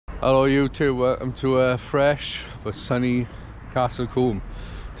Hello YouTube, welcome to a fresh but sunny Castle Combe.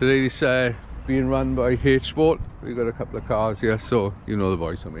 Today this being run by Rsport. We've got a couple of cars here, so you know the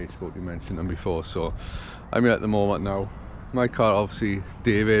boys from Rsport, you mentioned them before. So I'm here at the moment now. My car obviously,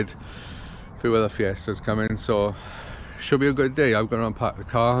 David, a few other Fiestas coming, so should be a good day. I'm going to unpack the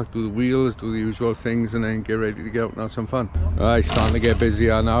car, do the wheels, do the usual things, and then get ready to get out and have some fun. Alright, starting to get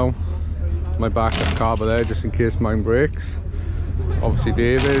busier now. My backup car there just in case mine breaks. Obviously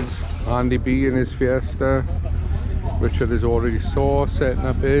David's, Andy B in his Fiesta, Richard is already saw setting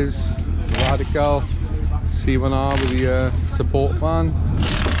up his Radical C1R with the support van,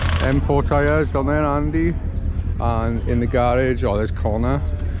 M4 tyres down there, Andy, and in the garage, oh there's Connor,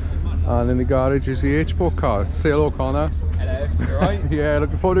 and in the garage is the Rsport car. Say hello Connor. Hello, you alright? Yeah,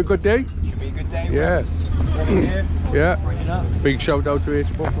 looking forward to a good day. Should be a good day. Yes. Yeah. Big shout out to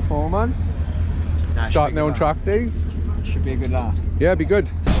Rsport Performance. Nah, starting their own track days. Should be a good laugh. Yeah, be good.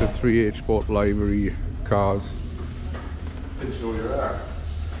 So 3 Rsport livery cars.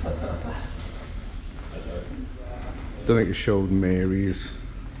 Don't think it showed Mary's.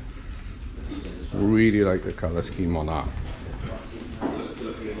 Really like the colour scheme on that.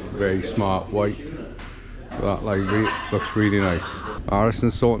 Very smart white. That livery looks really nice.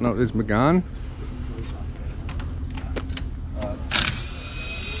 Harrison's sorting out his Megane.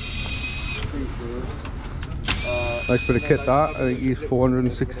 Nice bit of kit that. I think he's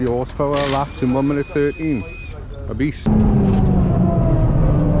 460 horsepower, laps in 1 minute 13. A beast.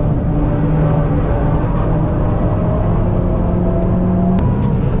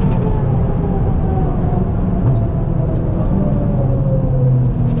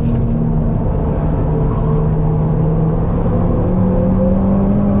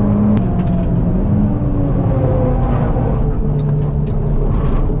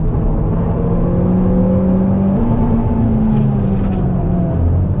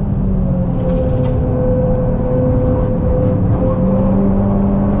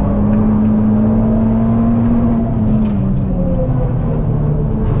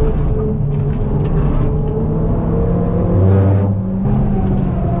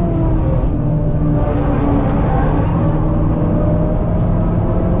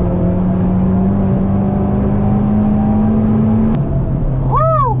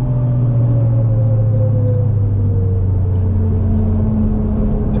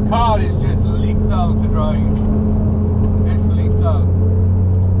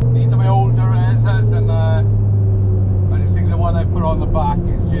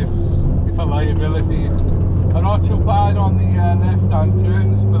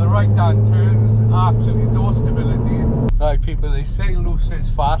 People, they say loose is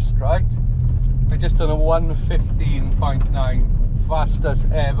fast, right? I just done a 115.9, fastest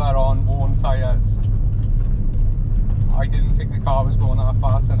ever on worn tyres. I didn't think the car was going that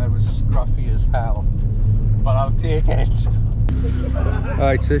fast and it was scruffy as hell, but I'll take it.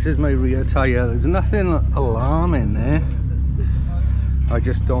 Alright, so this is my rear tyre. There's nothing alarming there. I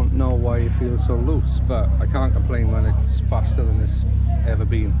just don't know why it feels so loose, but I can't complain when it's faster than it's ever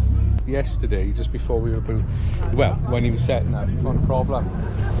been. Yesterday, just before we were when he was setting up, one problem.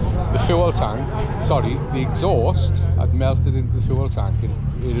 The fuel tank, the exhaust had melted into the fuel tank. It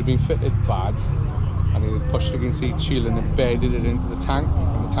had been fitted bad, and it had pushed against the heat shield and embedded it into the tank,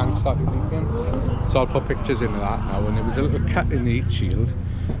 and the tank started leaking. So I'll put pictures into that now, and there was a little cut in the heat shield,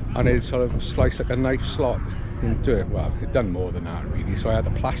 and it sort of sliced like a knife slot into it. Well, it done more than that really, so I had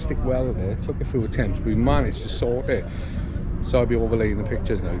a plastic weld there. It took a few attempts, but we managed to sort it. So I'll be overlaying the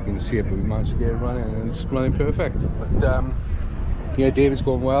pictures now, you can see it, but we managed to get it running and it's running perfect. But yeah, David's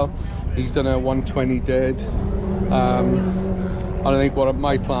going well. He's done a 120 dead. I think what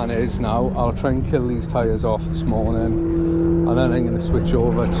my plan is now, I'll try and kill these tyres off this morning, and then I'm going to switch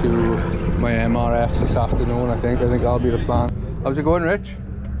over to my MRFs this afternoon. I think that'll be the plan. How's it going, Rich?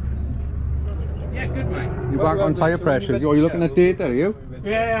 Yeah, good mate. You back on tyre pressures? Oh, you're looking at data, are you?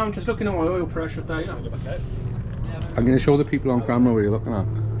 Yeah, I'm just looking at my oil pressure data. I'm going to show the people on camera what you're looking at.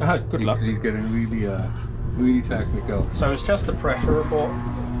 Good luck. Because he's getting really technical. So it's just the pressure report,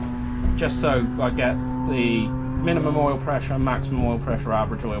 just so I get the minimum oil pressure, maximum oil pressure,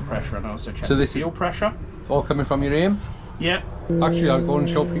 average oil pressure, and also check the fuel pressure. All coming from your aim? Yeah. Actually, I'll go and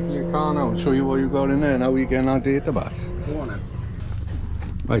show people your car now and show you what you've got in there and how you're getting our data back. Go on then.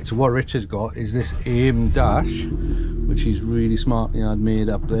 Right, so what Rich has got is this aim dash, which he's really smartly had made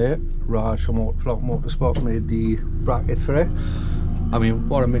up there. Raj from Flock Motorsport made the bracket for it. I mean,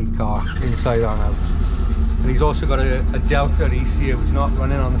 what a mint car, inside and out. And he's also got a Delta ECU. He's not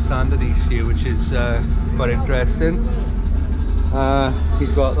running on the standard ECU, which is quite interesting.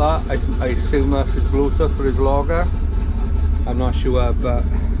 He's got that. I assume that's his Bluestuff for his logger. I'm not sure, but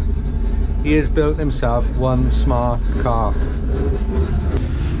He has built himself one smart car.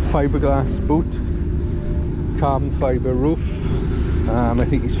 Fiberglass boot, carbon fiber roof. I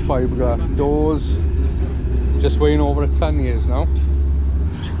think he's fiberglass doors. Just weighing over a ton he is now.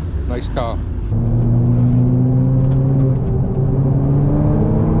 Nice car.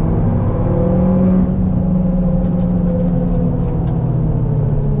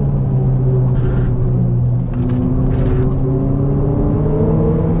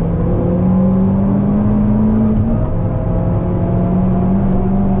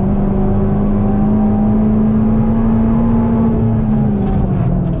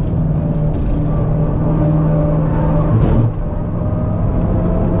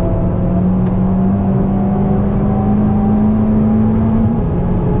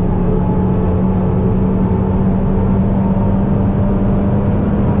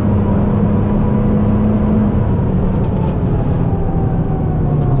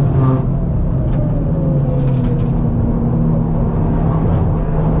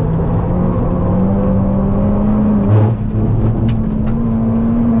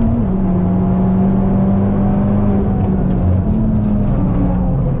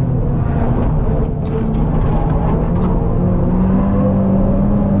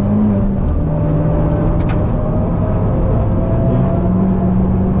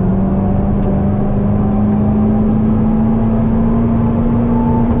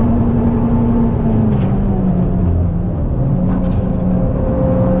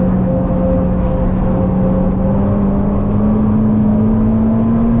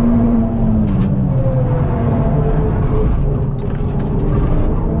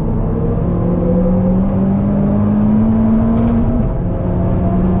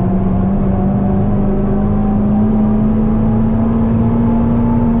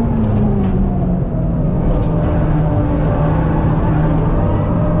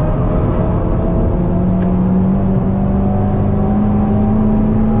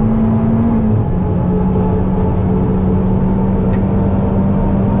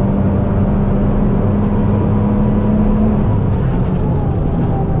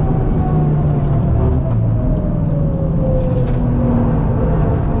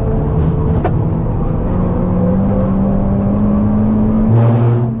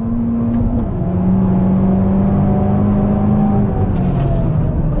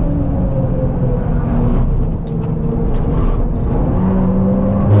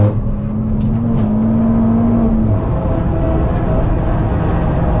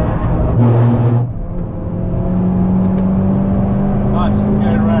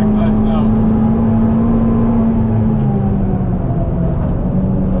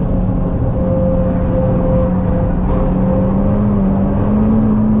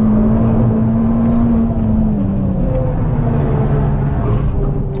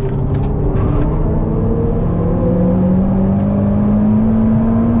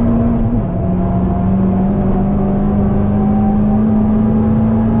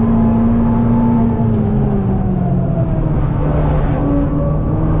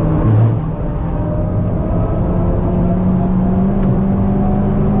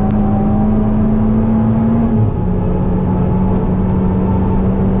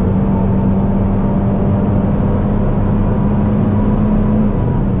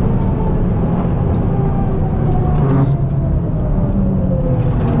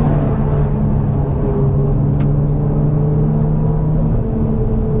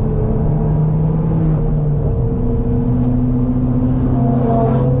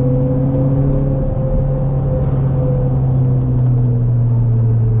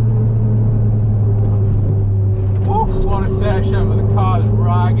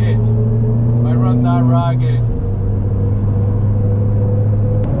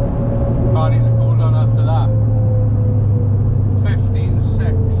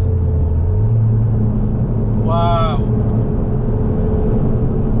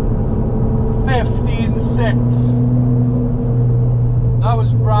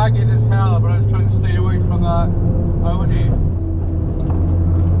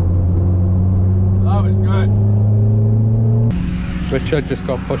 Richard just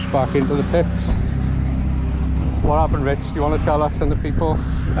got pushed back into the pits. What happened, Rich? Do you want to tell us and the people?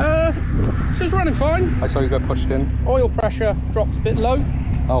 She was running fine. I saw you got pushed in. Oil pressure dropped a bit low.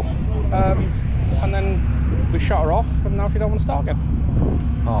 Oh. And then we shut her off, and now she don't want to start again.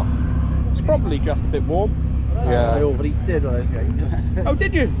 Oh. It's probably just a bit warm. Yeah. I overheated. Oh,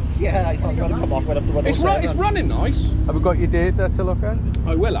 did you? Yeah, I thought it would come off right up to 107. It's running nice. Have you got your data to look at?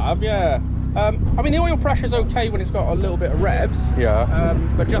 I will have, yeah. I mean, the oil pressure's okay when it's got a little bit of revs. Yeah.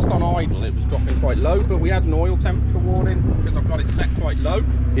 But just on idle, it was dropping quite low. But we had an oil temperature warning because I've got it set quite low.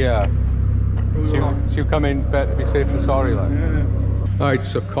 Yeah. She'll come in better to be safe than sorry, like. Yeah. Right,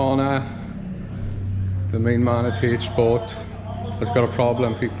 so Connor, the main man at Rsport, has got a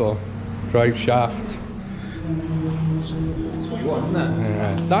problem, people. Drive shaft. That's what you want, isn't it?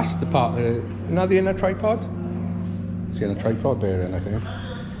 Yeah, that's the part, isn't that the inner tripod? It's the inner tripod bearing, I think.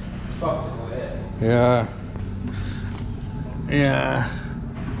 Yeah. Yeah.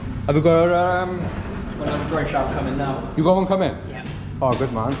 Have you got Got another drive shaft coming now. you got one coming? Yeah. Oh,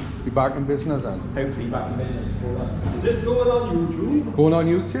 good man. Be back in business then. Hopefully back in business before that. Is this going on YouTube? Going on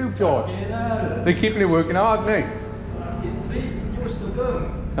YouTube, George. They're keeping it working hard, mate. See, you were still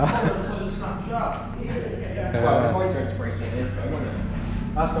going. Yeah. Well, it was my turn to break something this time, wasn't it?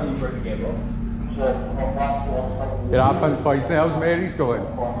 Last time you broke the game, Rob. It happens, boys. How's Mary's going?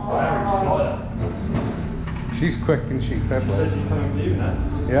 She's quick and she fair play.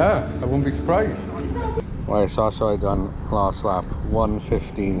 Yeah, I wouldn't be surprised. Right, so that's what I done last lap.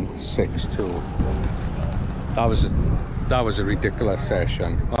 1:15.62. That was a ridiculous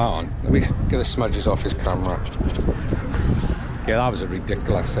session. Hang on, let me get the smudges off his camera. Yeah, that was a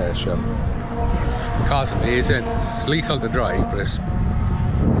ridiculous session. The car's amazing. It's lethal to drive, but it's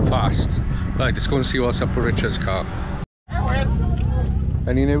fast. Right, let's go and see what's up with Richard's car.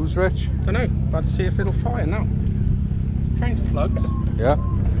 Any news, Rich? Don't know. About to see if it'll fire now. Changed plugs. Yeah.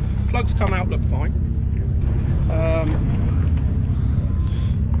 Plugs come out, look fine.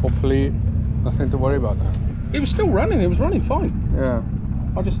 Hopefully, nothing to worry about now. It was still running. It was running fine. Yeah.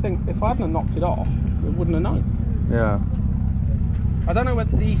 I just think if I hadn't knocked it off, it wouldn't have known. Yeah. I don't know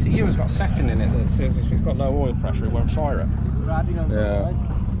whether the ECU has got a setting in it that says if it's got low oil pressure, it won't fire it. Yeah.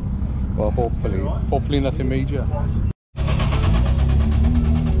 Well, hopefully nothing major.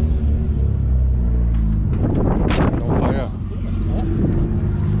 No fire.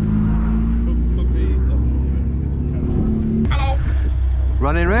 Hello.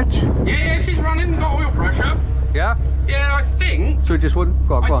 Running, Rich? Yeah, she's running. Got oil pressure. Yeah. Yeah, I think. So it just wouldn't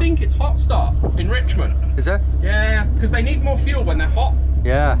go I think it's hot start in Richmond. Is it? Yeah, because they need more fuel when they're hot.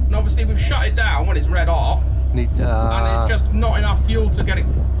 Yeah. And obviously we've shut it down when it's red hot. Need. And it's just not enough fuel to get it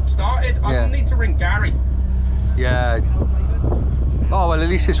started. I Yeah. need to ring Gary. Yeah. Oh well, at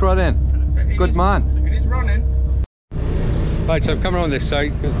least it's running. Good man. It is running. Right, so I've come around this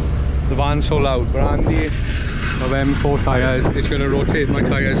side because the van's so loud. But Andy of M4 tyres is going to rotate my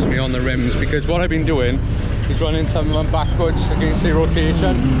tyres for me on the rims, because what I've been doing is running some of them backwards against the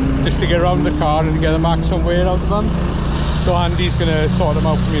rotation just to get around the car and to get the maximum weight out of them. So Andy's going to sort them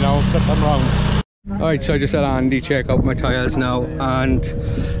out for me now, flip them round. Alright, so I just had Andy check out my tyres now, and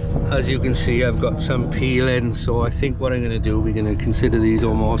as you can see I've got some peeling, so I think what I'm going to do, we're going to consider these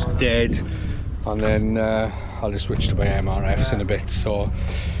almost dead, and then I'll just switch to my MRFs in a bit. So,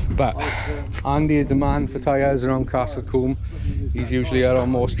 but Andy is the man for tyres around Cusco. He's usually here on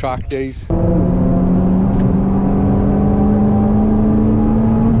most track days.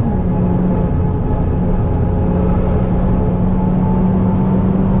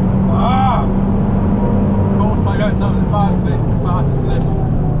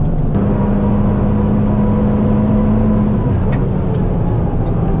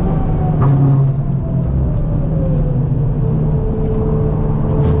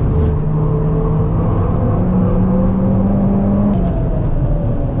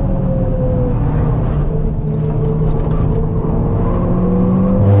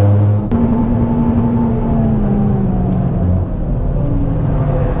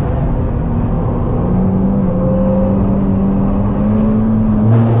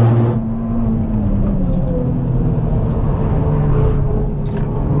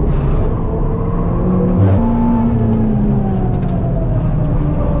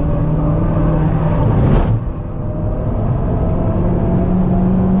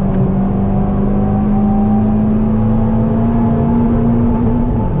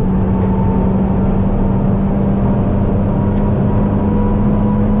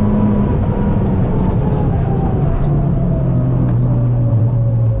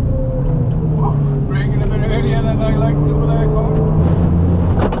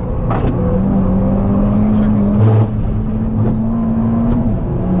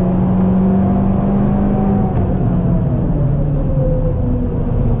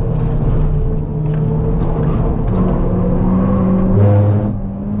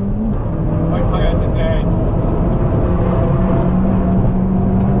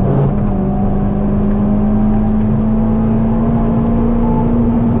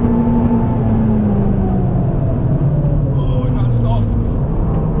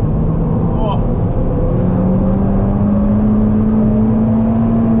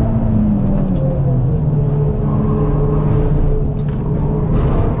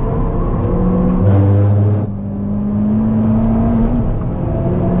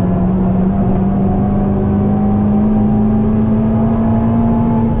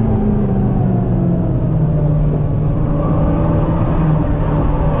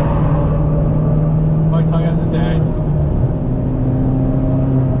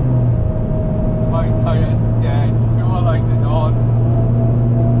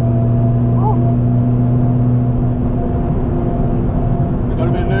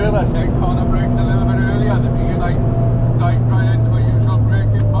 I said, corner brakes a little bit earlier than me, and I dived right into my usual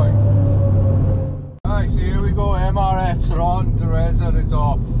braking point. Alright, so here we go, MRFs are on, Teresa is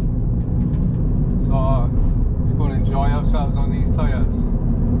off. So let's go and enjoy ourselves on these tyres.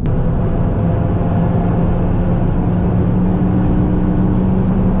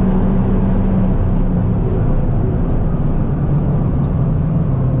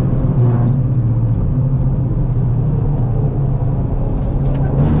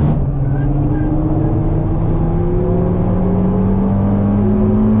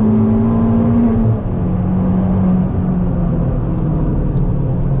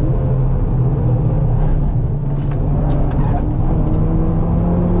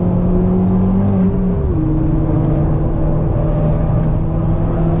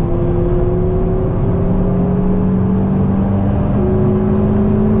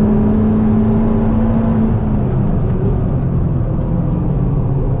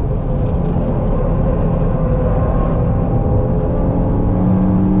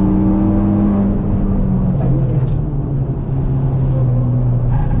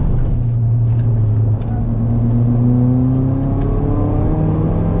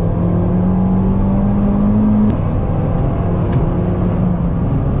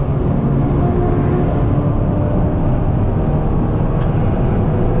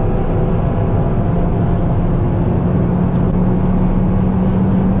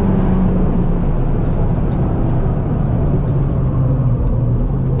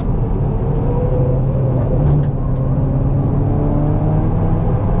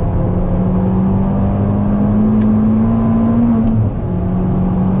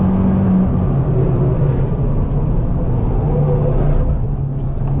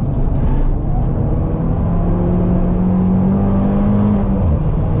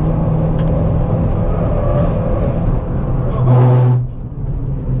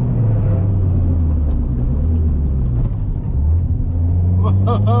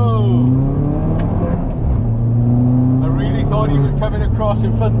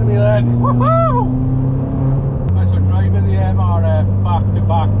 In front of me then. Woohoo! So driving the MRF back to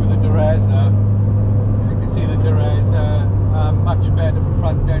back with the Teresa. You can see the Teresa much better for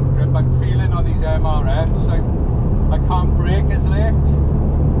front end grip. I'm feeling on these MRFs I can't brake as late.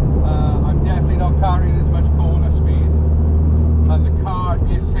 I'm definitely not carrying as much corner speed, and the car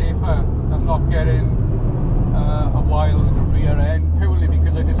is safer. I'm not getting a wild rear end purely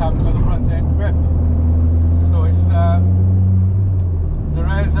because I just haven't got the front end grip. So it's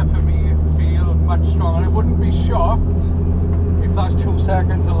Teresa for me feel much stronger. I wouldn't be shocked if that's 2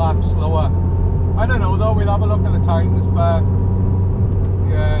 seconds a lap slower. I don't know though, we'll have a look at the times, but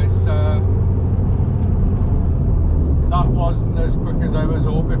yeah, that wasn't as quick as I was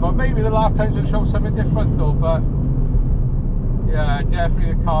hoping for. Maybe the lap times will show something different though, but yeah,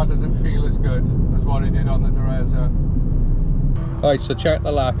 definitely the car doesn't feel as good as what it did on the Teresa. Alright, so check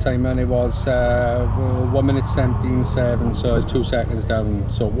the lap time and it was 1 minute 17.7, so it's 2 seconds down.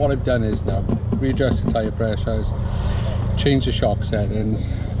 So what I've done is now readjust the tyre pressures, change the shock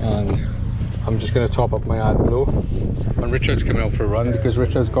settings, and I'm just going to top up my AdBlue. And Richard's coming out for a run because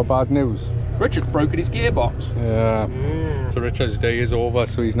Richard's got bad news. Richard's broken his gearbox. Yeah. So Richard's day is over,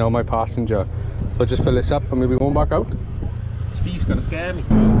 so he's now my passenger. So I'll just fill this up and we'll be going back out. Steve's gonna scare me.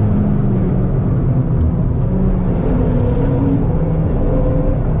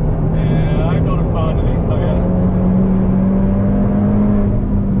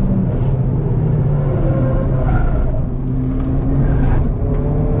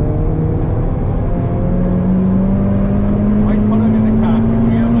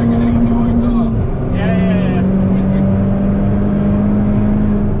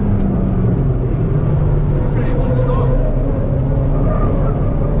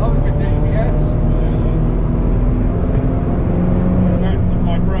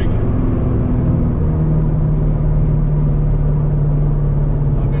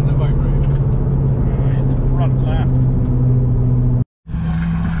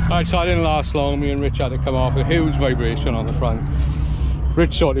 So I didn't last long. Me and Rich had to come off, a huge vibration on the front.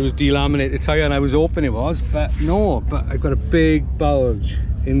 Rich thought it was delaminated tyre and I was hoping it was, but no, but I've got a big bulge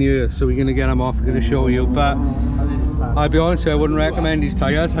in the earth, so we're going to get them off. We're going to show you, but I'll be honest, I wouldn't recommend these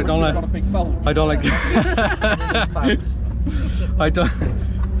tyres. I don't like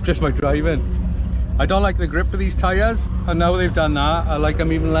it's just my driving. I don't like the grip of these tyres, and now they've done that, I like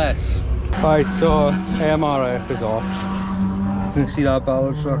them even less. Right, so MRF is off. You can see that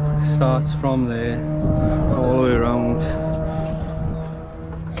barrel starts from there all the way around.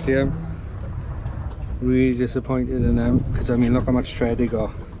 See them? Really disappointed in them because I mean look how much tread they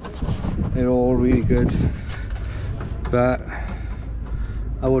got. They're all really good, but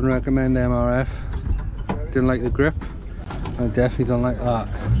I wouldn't recommend MRF. Didn't like the grip. I definitely don't like that.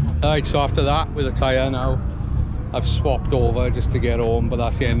 Alright, so after that with the tyre now, I've swapped over just to get home, but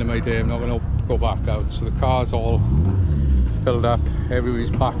that's the end of my day. I'm not going to go back out. So the car's all filled up,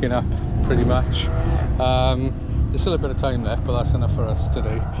 everybody's packing up pretty much. There's still a bit of time left, but that's enough for us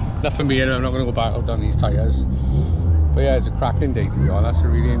today. Enough for me, and I'm not going to go back out on these tyres. But yeah, it's a cracking day to be honest. I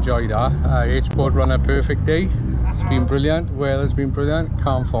really enjoyed that. Rsport run a perfect day. It's been brilliant. Weather's been brilliant.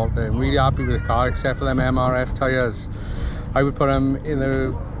 Can't fault it. I'm really happy with the car, except for them MRF tyres. I would put them in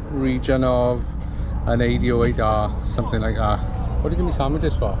the region of an 80/8R, something like that. What do you give me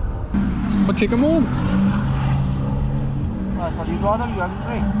sandwiches for? Well, take them home. Have you got them? You haven't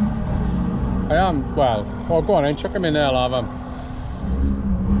three? I am. Well, oh, go on then, chuck them in there, I'll have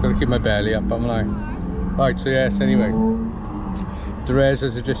them. Gotta keep my belly up, haven't I? Right, so yes, anyway. The Res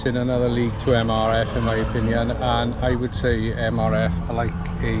are just in another league to MRF in my opinion, and I would say MRF are like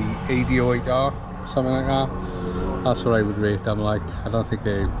a 80/8R, something like that. That's what I would rate them like. I don't think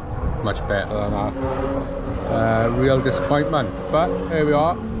they're much better than that. Real disappointment, but there we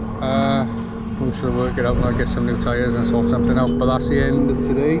are. We should work it out and I'll get some new tyres and sort something out. But that's the end of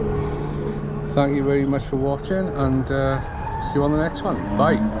today. Thank you very much for watching, and see you on the next one.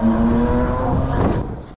 Bye.